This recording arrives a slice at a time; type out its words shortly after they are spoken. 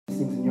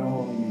your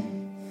holy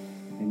name.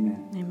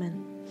 Amen.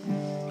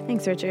 Amen.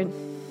 Thanks, Richard.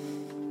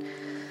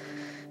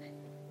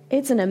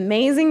 It's an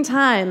amazing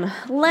time.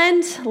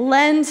 Lent.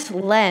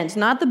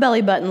 Not the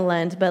belly button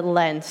Lent, but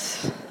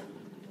Lent.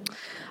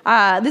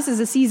 This is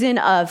a season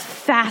of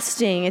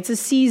fasting. It's a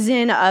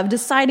season of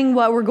deciding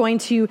what we're going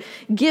to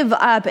give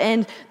up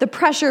and the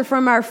pressure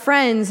from our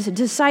friends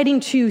deciding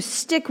to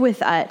stick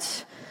with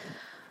it.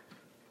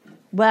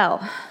 Well,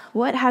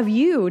 what have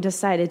you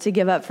decided to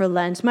give up for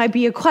Lent? Might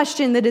be a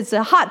question that is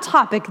a hot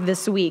topic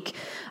this week.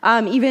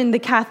 Even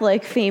the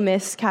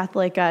famous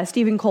Catholic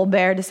Stephen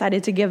Colbert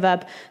decided to give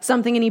up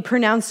something, and he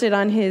pronounced it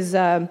on his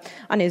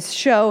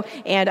show.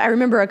 And I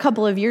remember a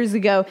couple of years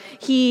ago,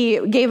 he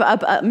gave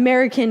up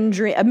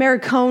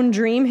Americone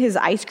Dream, his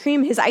ice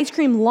cream. His ice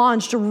cream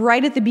launched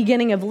right at the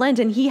beginning of Lent,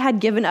 and he had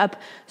given up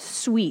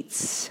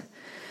sweets.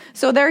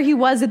 So there he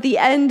was at the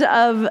end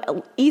of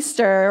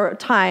Easter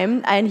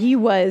time, and he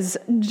was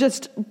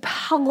just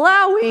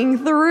plowing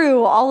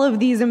through all of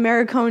these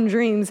Americone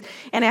Dreams,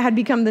 and it had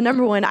become the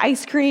number one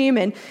ice cream,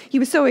 and he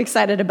was so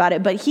excited about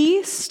it. But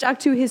he stuck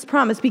to his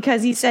promise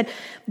because he said,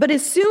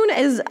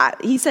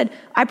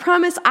 I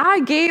promise I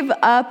gave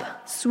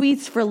up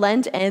sweets for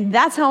Lent, and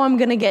that's how I'm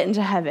going to get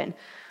into heaven.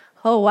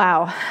 Oh,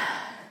 wow.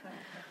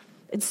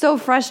 It's so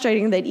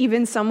frustrating that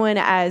even someone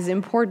as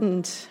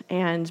important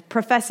and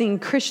professing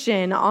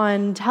Christian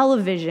on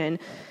television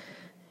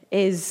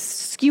is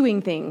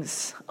skewing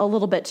things a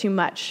little bit too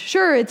much.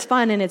 Sure, it's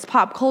fun and it's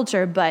pop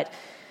culture, but,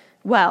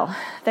 well,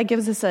 that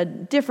gives us a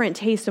different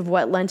taste of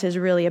what Lent is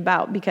really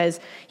about, because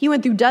he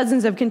went through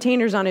dozens of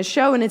containers on his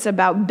show, and it's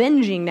about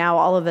binging now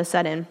all of a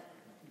sudden.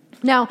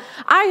 Now,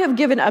 I have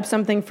given up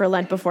something for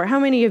Lent before. How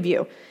many of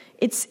you?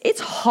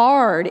 It's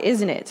hard,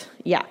 isn't it?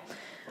 Yeah.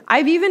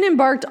 I've even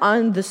embarked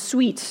on the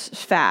sweets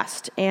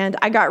fast, and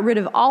I got rid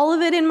of all of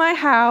it in my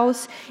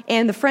house,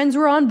 and the friends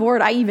were on board.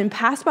 I even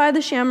passed by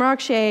the Shamrock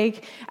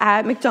Shake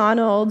at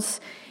McDonald's,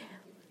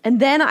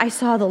 and then I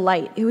saw the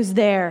light. It was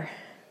there.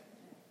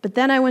 But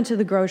then I went to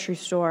the grocery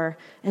store,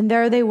 and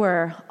there they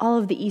were, all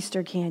of the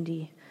Easter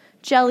candy,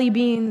 jelly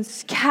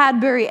beans,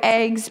 Cadbury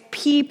eggs,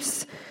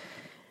 Peeps.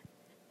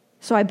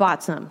 So I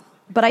bought some.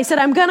 But I said,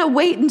 I'm going to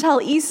wait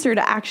until Easter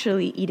to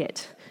actually eat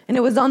it. And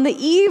it was on the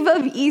eve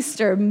of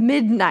Easter,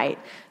 midnight,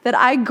 that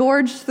I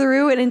gorged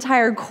through an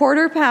entire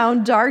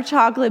quarter-pound dark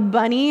chocolate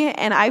bunny,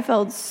 and I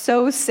felt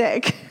so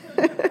sick.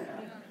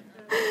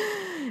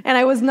 And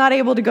I was not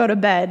able to go to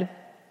bed.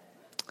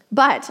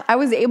 But I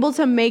was able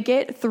to make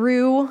it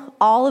through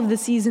all of the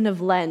season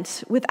of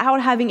Lent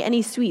without having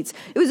any sweets.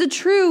 It was a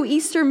true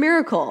Easter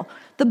miracle.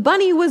 The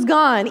bunny was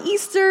gone.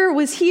 Easter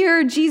was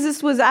here.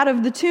 Jesus was out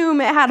of the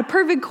tomb. It had a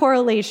perfect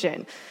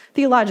correlation,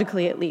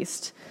 theologically at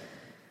least.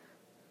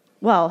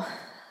 Well,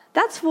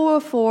 that's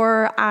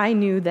before I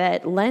knew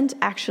that Lent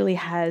actually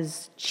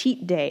has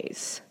cheat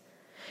days.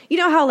 You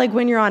know how, like,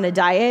 when you're on a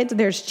diet,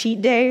 there's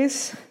cheat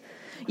days?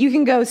 You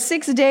can go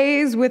 6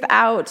 days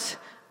without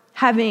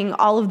having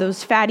all of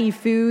those fatty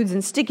foods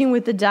and sticking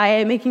with the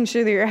diet, making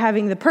sure that you're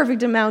having the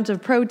perfect amount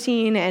of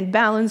protein and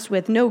balanced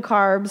with no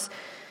carbs.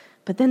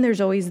 But then there's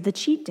always the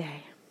cheat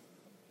day.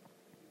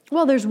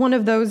 Well, there's one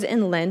of those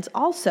in Lent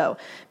also,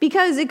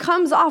 because it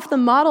comes off the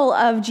model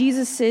of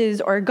Jesus's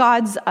or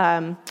God's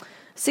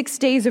 6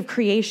 days of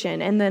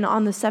creation, and then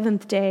on the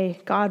seventh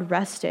day, God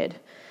rested.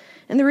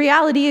 And the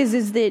reality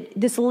is that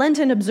this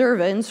Lenten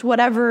observance,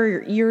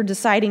 whatever you're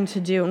deciding to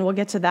do, and we'll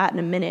get to that in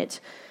a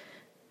minute,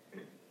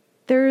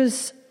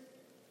 there's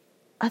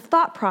a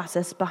thought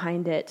process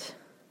behind it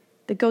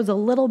that goes a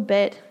little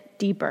bit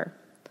deeper.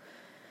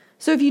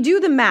 So if you do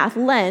the math,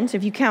 Lent,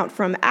 if you count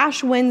from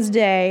Ash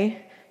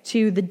Wednesday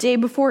to the day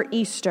before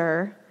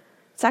Easter,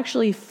 it's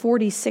actually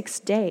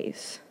 46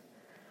 days.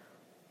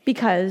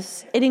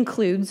 Because it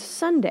includes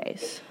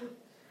Sundays.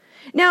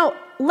 Now,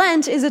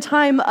 Lent is a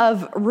time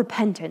of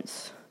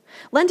repentance.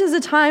 Lent is a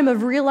time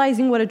of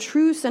realizing what a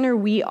true sinner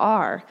we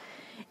are,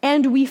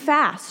 and we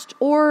fast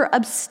or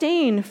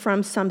abstain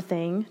from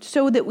something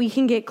so that we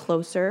can get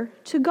closer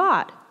to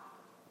God.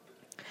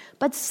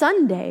 But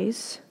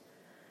Sundays,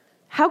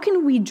 how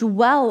can we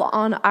dwell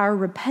on our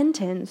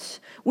repentance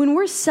when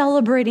we're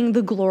celebrating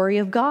the glory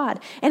of God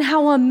and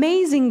how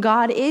amazing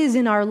God is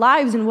in our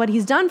lives and what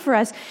he's done for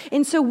us?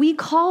 And so we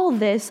call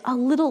this a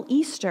little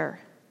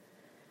Easter.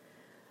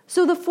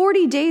 So the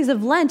 40 days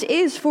of Lent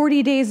is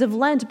 40 days of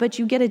Lent, but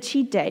you get a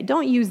cheat day.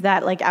 Don't use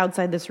that like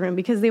outside this room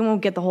because they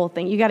won't get the whole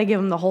thing. You got to give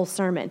them the whole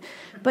sermon.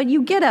 But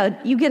you get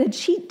a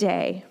cheat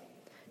day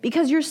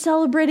because you're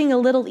celebrating a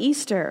little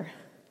Easter.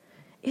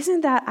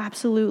 Isn't that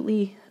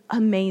absolutely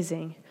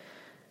amazing?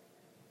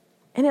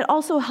 And it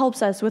also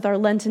helps us with our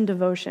Lenten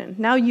devotion.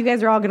 Now you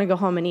guys are all going to go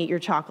home and eat your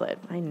chocolate.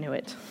 I knew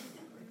it.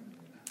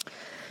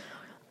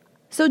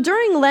 So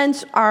during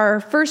Lent, our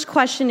first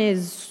question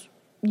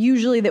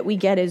usually that we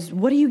get is,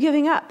 what are you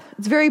giving up?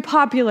 It's very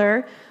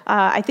popular.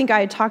 I think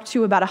I talked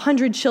to about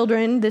 100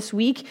 children this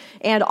week,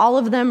 and all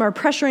of them are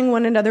pressuring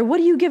one another. What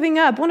are you giving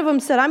up? One of them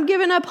said, I'm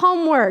giving up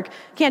homework.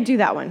 Can't do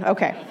that one.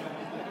 Okay.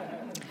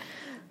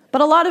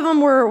 But a lot of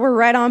them were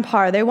right on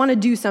par. They want to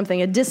do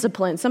something, a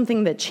discipline,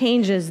 something that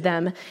changes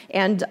them.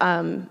 And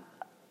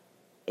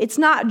it's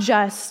not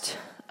just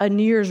a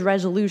New Year's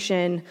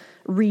resolution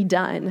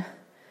redone.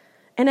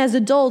 And as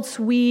adults,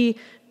 we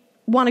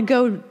want to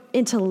go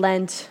into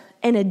Lent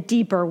in a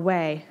deeper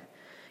way.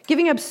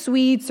 Giving up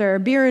sweets or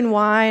beer and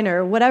wine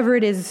or whatever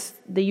it is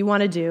that you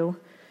want to do,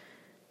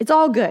 it's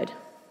all good.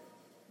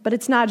 But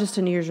it's not just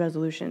a New Year's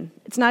resolution.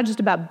 It's not just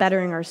about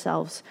bettering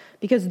ourselves,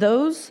 because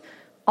those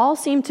all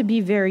seem to be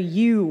very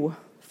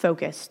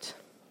you-focused.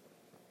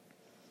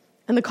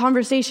 And the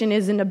conversation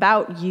isn't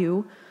about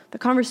you. The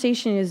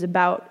conversation is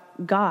about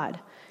God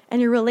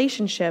and your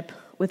relationship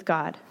with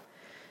God.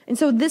 And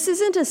so this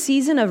isn't a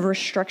season of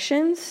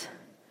restrictions.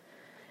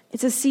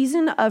 It's a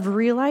season of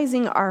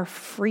realizing our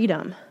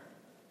freedom.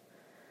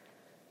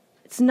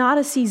 It's not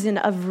a season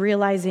of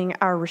realizing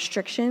our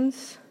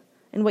restrictions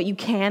and what you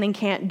can and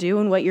can't do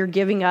and what you're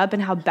giving up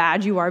and how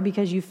bad you are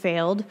because you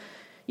failed.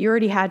 You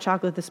already had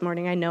chocolate this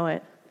morning, I know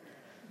it.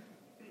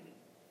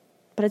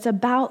 But it's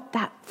about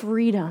that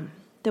freedom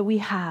that we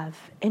have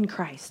in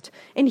Christ.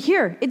 And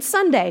here, it's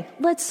Sunday.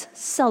 Let's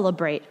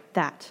celebrate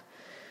that.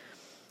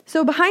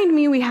 So behind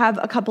me, we have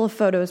a couple of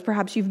photos.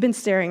 Perhaps you've been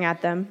staring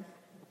at them.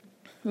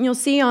 And you'll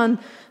see on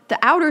the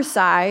outer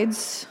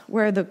sides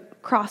where the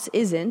cross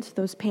isn't,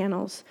 those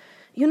panels,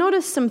 you'll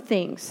notice some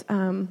things.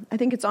 I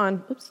think it's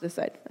on, this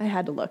side. I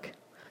had to look.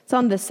 It's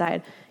on this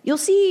side. You'll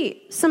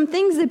see some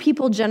things that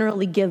people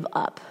generally give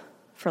up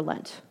for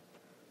Lent.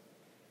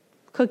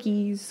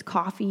 Cookies,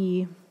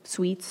 coffee,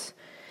 sweets.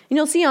 And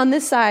you'll see on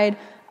this side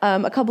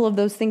a couple of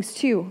those things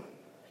too.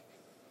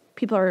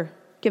 People are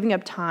giving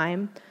up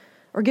time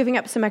or giving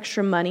up some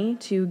extra money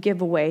to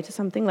give away to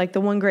something like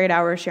the 1 great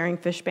hour sharing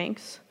fish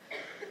banks.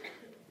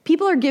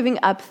 People are giving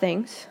up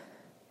things.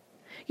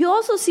 You'll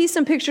also see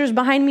some pictures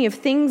behind me of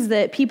things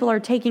that people are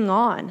taking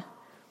on.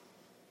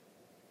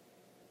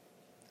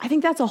 I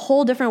think that's a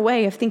whole different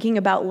way of thinking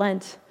about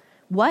Lent.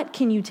 What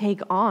can you take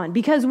on?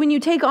 Because when you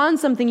take on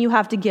something, you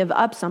have to give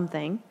up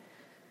something.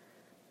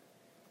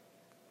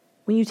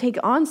 When you take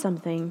on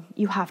something,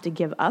 you have to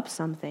give up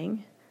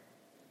something.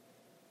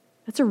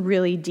 That's a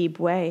really deep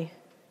way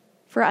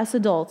for us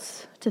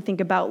adults to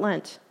think about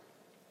Lent.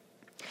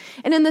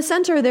 And in the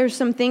center, there's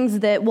some things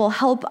that will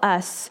help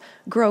us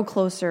grow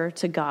closer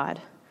to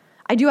God.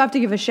 I do have to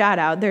give a shout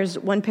out. There's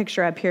one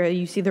picture up here.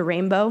 You see the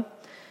rainbow?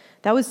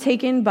 That was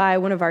taken by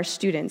one of our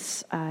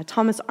students,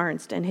 Thomas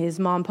Arnst, and his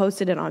mom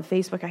posted it on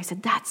Facebook. I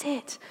said, that's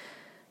it.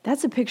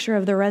 That's a picture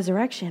of the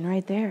resurrection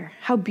right there.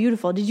 How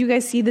beautiful. Did you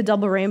guys see the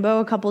double rainbow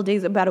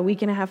about a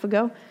week and a half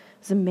ago? It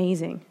was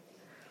amazing.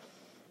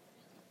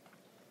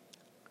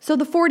 So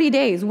the 40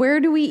 days, where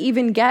do we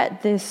even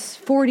get this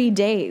 40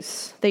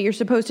 days that you're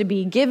supposed to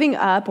be giving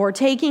up or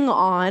taking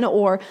on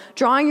or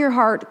drawing your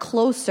heart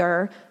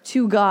closer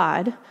to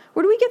God?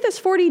 Where do we get this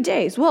 40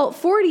 days? Well,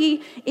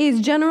 40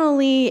 is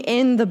generally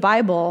in the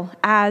Bible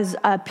as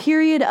a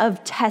period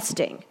of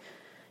testing.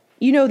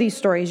 You know these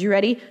stories. You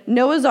ready?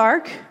 Noah's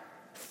Ark,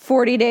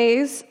 40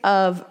 days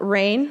of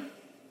rain.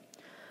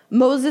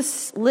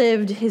 Moses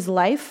lived his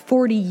life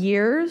 40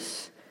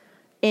 years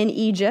in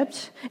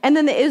Egypt. And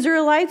then the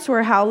Israelites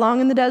were how long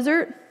in the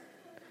desert?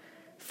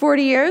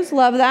 40 years.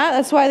 Love that.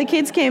 That's why the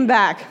kids came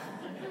back.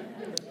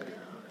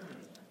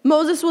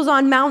 Moses was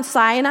on Mount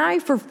Sinai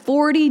for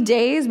 40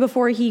 days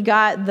before he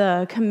got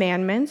the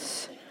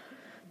commandments.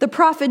 The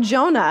prophet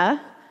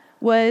Jonah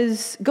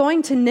was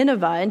going to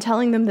Nineveh and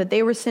telling them that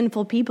they were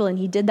sinful people, and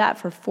he did that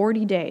for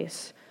 40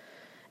 days.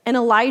 And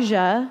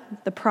Elijah,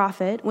 the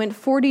prophet, went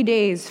 40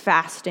 days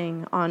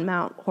fasting on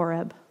Mount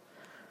Horeb.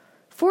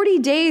 40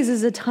 days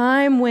is a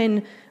time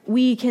when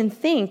we can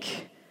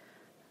think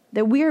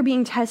that we are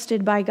being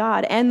tested by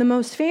God. And the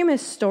most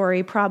famous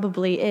story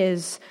probably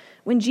is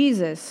when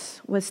Jesus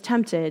was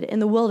tempted in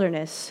the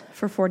wilderness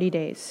for 40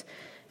 days.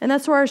 And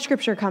that's where our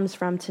scripture comes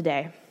from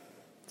today.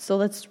 So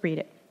let's read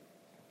it.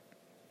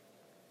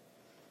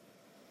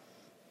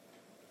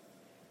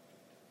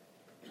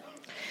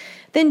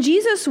 Then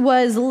Jesus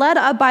was led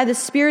up by the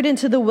Spirit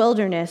into the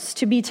wilderness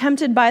to be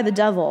tempted by the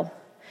devil.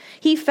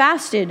 He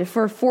fasted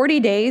for 40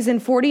 days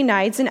and 40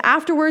 nights, and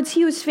afterwards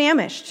he was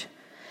famished.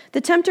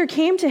 The tempter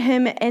came to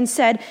him and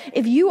said,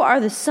 "If you are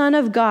the Son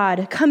of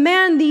God,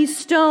 command these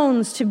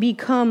stones to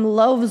become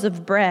loaves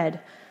of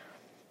bread."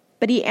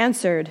 But he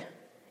answered,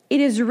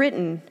 "It is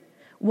written,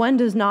 one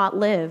does not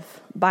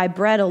live by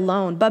bread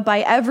alone, but by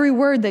every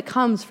word that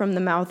comes from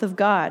the mouth of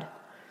God."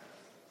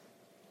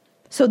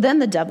 So then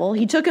the devil,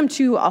 he took him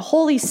to a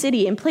holy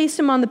city and placed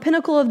him on the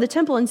pinnacle of the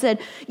temple and said,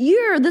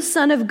 "You're the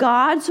Son of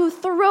God, so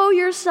throw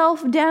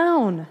yourself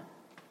down."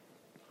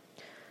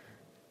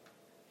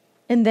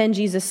 And then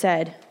Jesus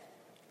said,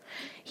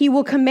 "He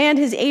will command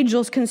his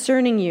angels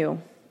concerning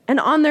you, and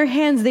on their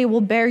hands they will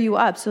bear you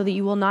up so that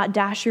you will not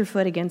dash your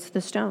foot against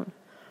the stone."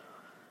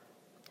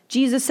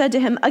 Jesus said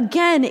to him,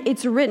 "Again,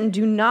 it's written,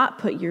 do not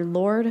put your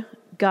Lord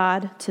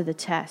God to the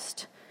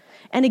test."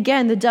 And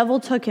again, the devil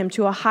took him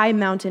to a high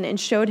mountain and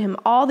showed him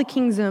all the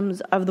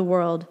kingdoms of the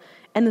world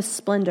and the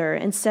splendor,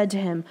 and said to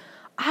him,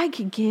 "I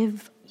could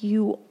give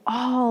you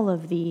all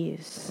of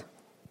these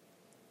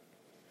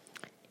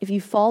if you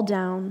fall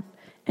down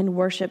and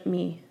worship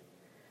me."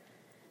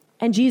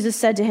 And Jesus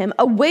said to him,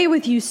 "Away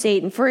with you,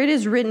 Satan, for it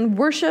is written,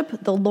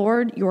 'Worship the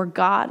Lord your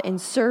God and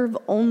serve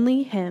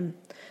only him.'"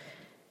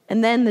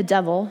 And then the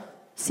devil,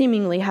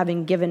 seemingly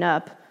having given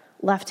up,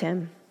 left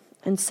him.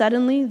 And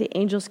suddenly the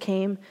angels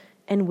came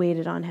and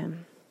waited on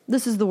him.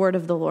 This is the word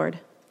of the Lord.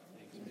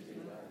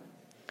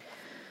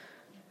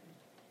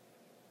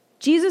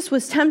 Jesus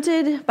was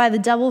tempted by the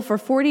devil for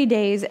 40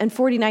 days and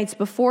 40 nights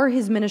before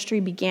his ministry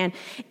began.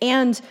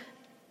 And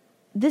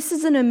this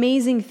is an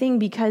amazing thing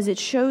because it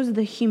shows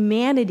the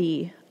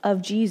humanity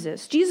of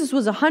Jesus. Jesus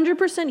was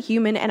 100%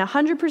 human and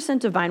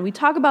 100% divine. We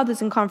talk about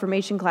this in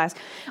confirmation class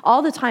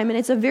all the time, and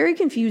it's a very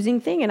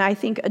confusing thing, and I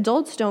think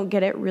adults don't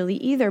get it really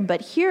either.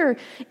 But here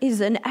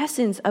is an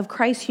essence of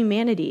Christ's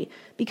humanity,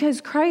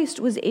 because Christ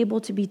was able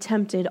to be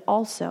tempted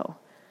also,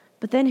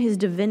 but then his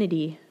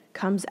divinity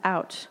comes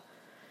out.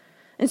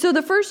 And so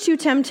the first two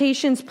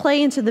temptations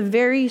play into the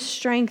very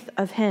strength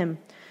of him.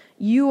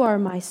 "You are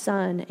my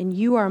son, and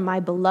you are my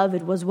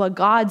beloved," was what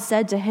God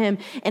said to him.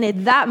 And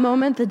at that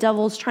moment, the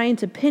devil's trying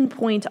to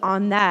pinpoint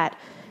on that.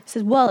 He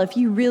says, "Well, if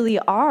you really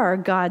are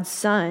God's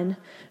son,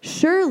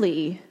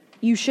 surely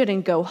you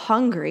shouldn't go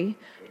hungry.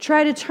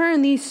 Try to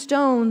turn these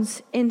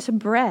stones into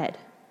bread.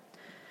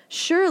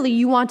 Surely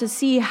you want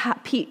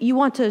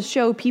to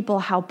show people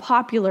how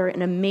popular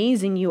and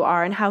amazing you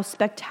are and how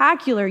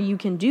spectacular you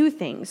can do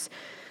things.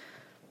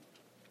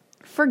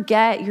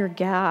 Forget your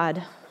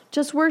God.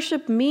 Just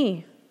worship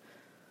me."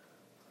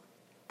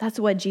 That's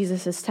what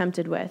Jesus is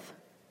tempted with.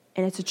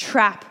 And it's a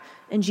trap.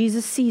 And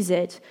Jesus sees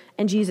it.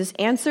 And Jesus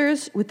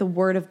answers with the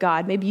word of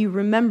God. Maybe you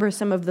remember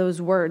some of those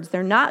words.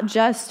 They're not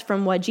just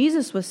from what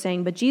Jesus was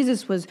saying, but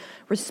Jesus was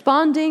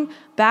responding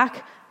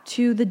back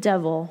to the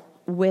devil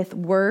with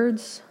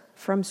words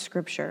from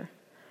Scripture.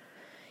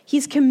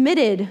 He's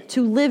committed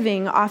to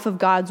living off of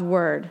God's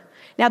word.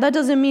 Now, that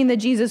doesn't mean that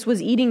Jesus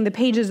was eating the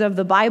pages of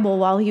the Bible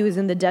while he was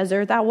in the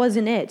desert. That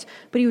wasn't it.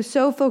 But he was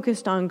so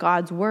focused on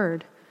God's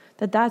word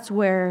that that's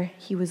where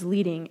he was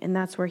leading and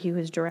that's where he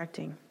was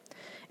directing.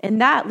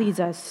 And that leads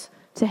us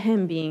to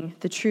him being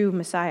the true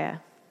Messiah.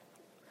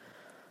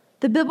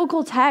 The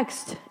biblical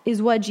text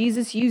is what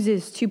Jesus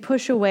uses to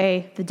push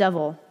away the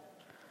devil.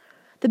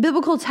 The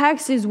biblical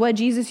text is what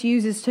Jesus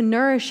uses to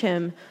nourish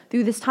him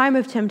through this time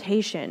of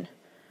temptation.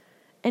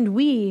 And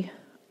we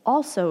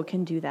also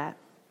can do that.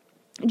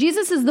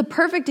 Jesus is the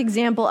perfect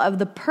example of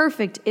the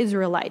perfect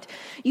Israelite.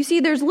 You see,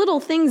 there's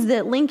little things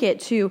that link it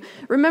to,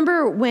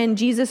 remember when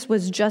Jesus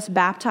was just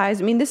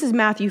baptized? I mean, this is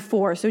Matthew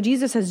 4, so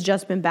Jesus has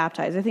just been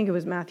baptized. I think it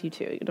was Matthew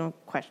 2.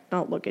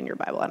 Don't look in your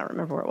Bible. I don't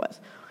remember where it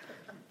was.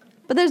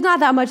 But there's not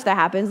that much that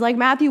happens. Like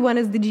Matthew 1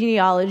 is the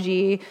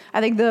genealogy.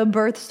 I think the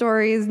birth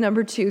story is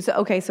number 2.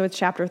 So it's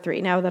chapter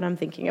 3 now that I'm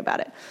thinking about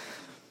it.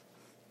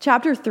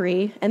 Chapter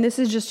 3, and this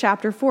is just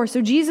chapter 4.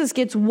 So Jesus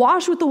gets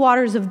washed with the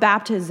waters of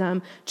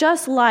baptism,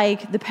 just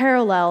like the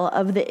parallel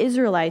of the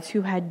Israelites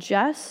who had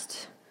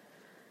just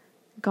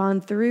gone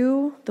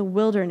through the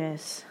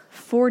wilderness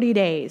 40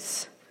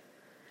 days.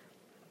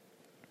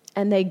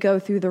 And they go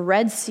through the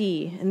Red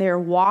Sea, and they are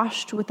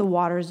washed with the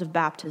waters of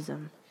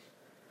baptism.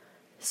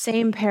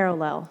 Same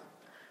parallel.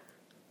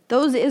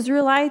 Those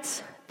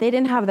Israelites, they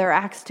didn't have their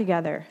acts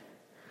together.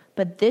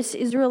 But this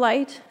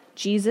Israelite,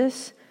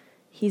 Jesus,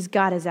 he's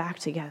got his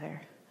act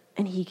together,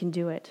 and he can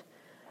do it.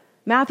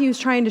 Matthew's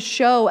trying to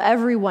show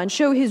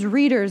his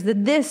readers,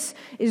 that this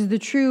is the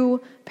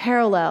true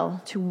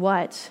parallel to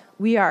what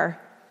we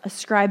are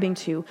ascribing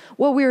to,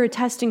 what we are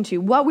attesting to,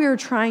 what we are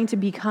trying to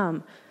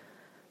become,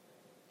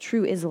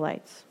 true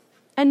Israelites.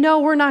 And no,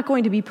 we're not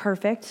going to be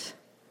perfect,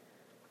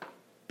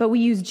 but we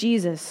use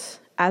Jesus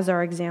as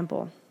our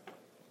example.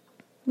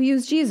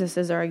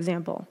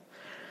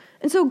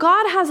 And so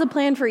God has a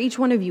plan for each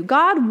one of you.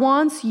 God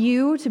wants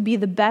you to be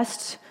the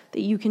best that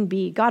you can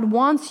be. God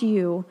wants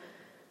you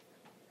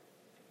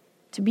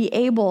to be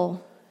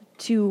able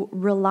to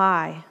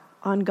rely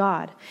on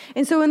God.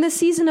 And so in this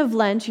season of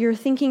Lent, you're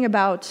thinking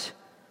about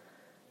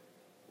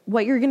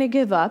what you're going to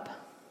give up,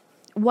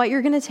 what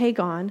you're going to take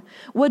on,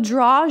 what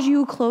draws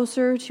you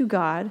closer to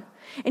God.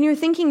 And you're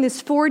thinking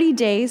this 40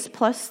 days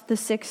plus the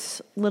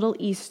 6 little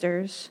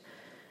Easters,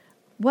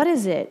 what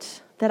is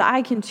it that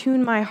I can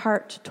tune my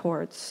heart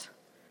towards?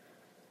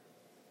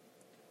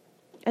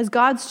 As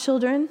God's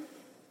children,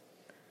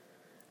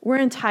 we're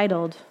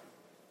entitled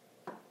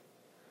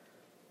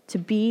to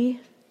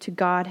be to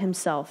God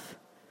himself.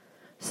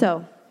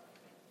 So,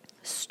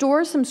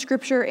 store some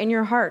scripture in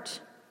your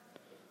heart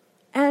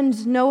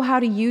and know how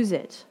to use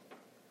it.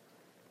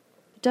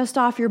 Dust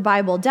off your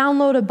Bible.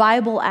 Download a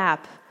Bible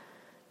app.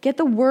 Get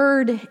the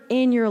word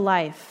in your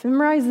life.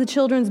 Memorize the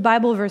children's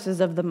Bible verses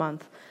of the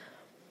month.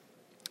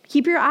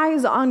 Keep your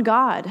eyes on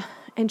God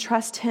and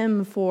trust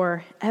him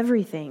for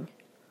everything.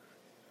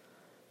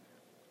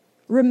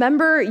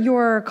 Remember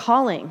your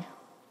calling,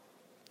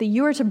 that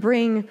you are to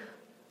bring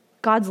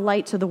God's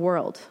light to the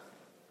world.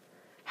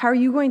 How are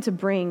you going to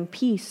bring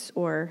peace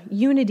or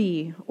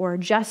unity or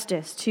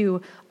justice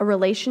to a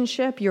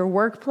relationship, your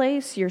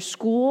workplace, your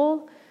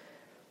school,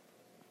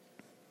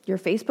 your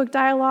Facebook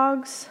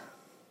dialogues,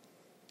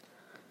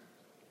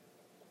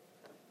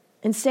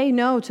 and say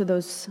no to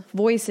those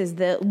voices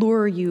that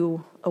lure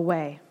you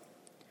away.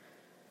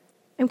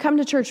 And come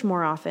to church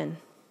more often.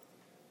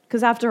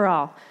 Because after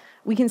all,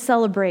 we can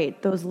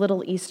celebrate those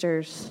little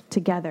Easters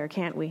together,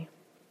 can't we?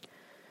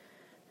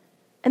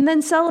 And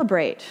then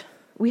celebrate.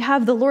 We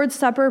have the Lord's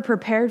Supper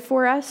prepared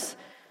for us.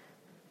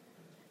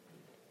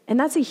 And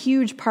that's a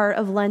huge part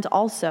of Lent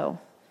also.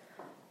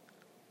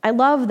 I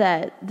love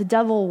that the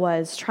devil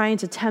was trying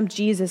to tempt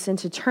Jesus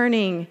into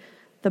turning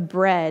the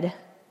bread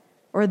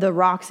or the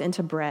rocks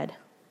into bread.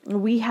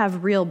 We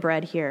have real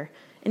bread here,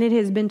 and it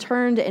has been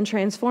turned and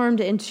transformed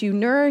into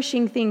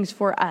nourishing things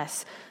for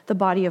us, the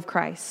body of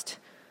Christ.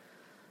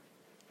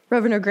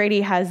 Reverend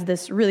O'Grady has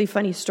this really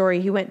funny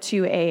story. He went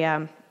to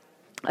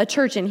a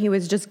church, and he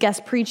was just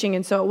guest preaching,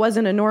 and so it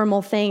wasn't a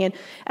normal thing, and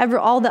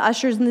all the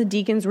ushers and the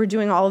deacons were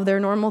doing all of their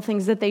normal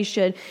things that they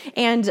should,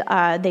 and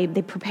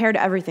they prepared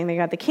everything. They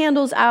got the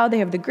candles out, they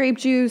have the grape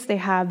juice, they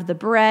have the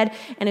bread,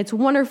 and it's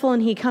wonderful,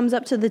 and he comes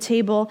up to the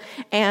table,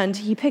 and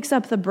he picks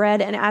up the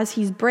bread, and as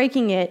he's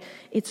breaking it,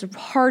 it's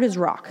hard as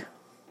rock.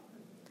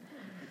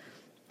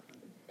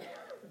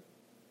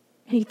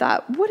 And he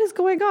thought, what is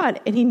going on?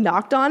 And he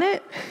knocked on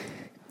it,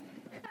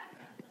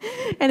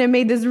 and it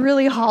made this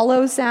really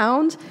hollow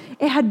sound.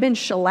 It had been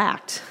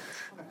shellacked.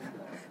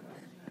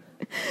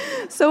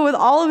 So with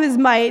all of his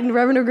might, and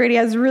Reverend O'Grady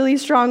has really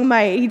strong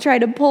might, he tried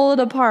to pull it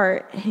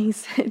apart, and he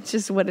said it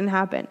just wouldn't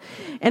happen.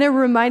 And it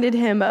reminded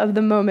him of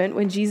the moment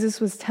when Jesus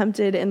was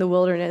tempted in the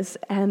wilderness,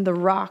 and the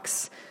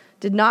rocks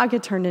did not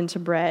get turned into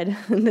bread.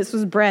 And this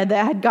was bread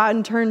that had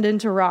gotten turned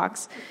into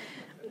rocks.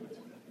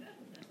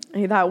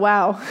 And he thought,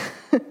 wow.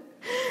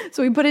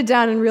 So he put it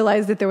down and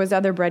realized that there was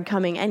other bread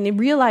coming, and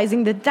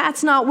realizing that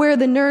that's not where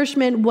the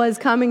nourishment was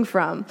coming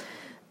from.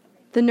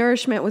 The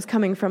nourishment was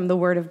coming from the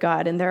Word of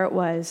God, and there it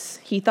was.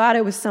 He thought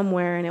it was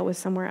somewhere, and it was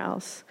somewhere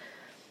else.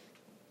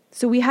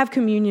 So we have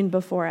communion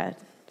before it.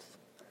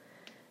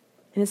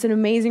 And it's an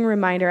amazing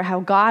reminder how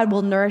God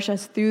will nourish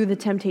us through the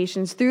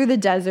temptations, through the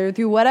desert,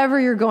 through whatever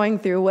you're going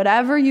through,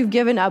 whatever you've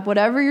given up,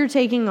 whatever you're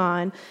taking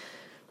on,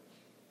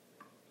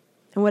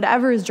 and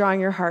whatever is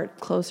drawing your heart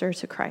closer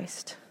to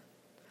Christ.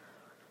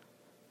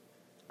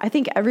 I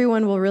think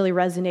everyone will really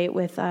resonate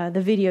with the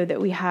video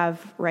that we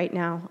have right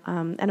now.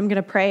 And I'm going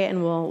to pray,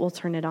 and we'll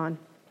turn it on.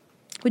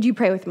 Would you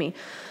pray with me?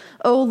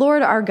 Oh,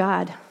 Lord, our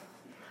God,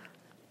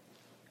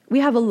 we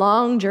have a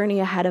long journey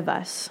ahead of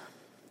us.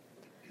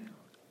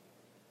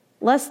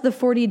 Lest the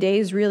 40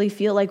 days really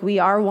feel like we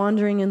are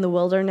wandering in the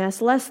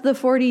wilderness. Lest the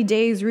 40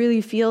 days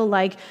really feel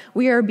like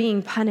we are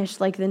being punished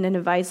like the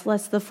Ninevites.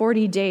 Lest the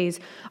 40 days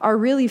are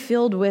really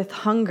filled with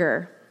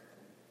hunger.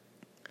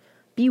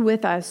 Be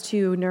with us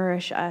to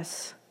nourish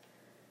us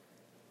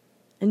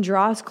and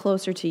draw us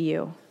closer to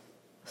you.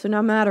 So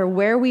no matter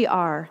where we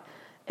are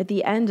at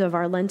the end of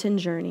our Lenten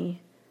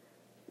journey,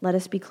 let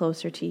us be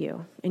closer to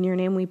you. In your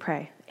name we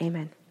pray.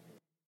 Amen.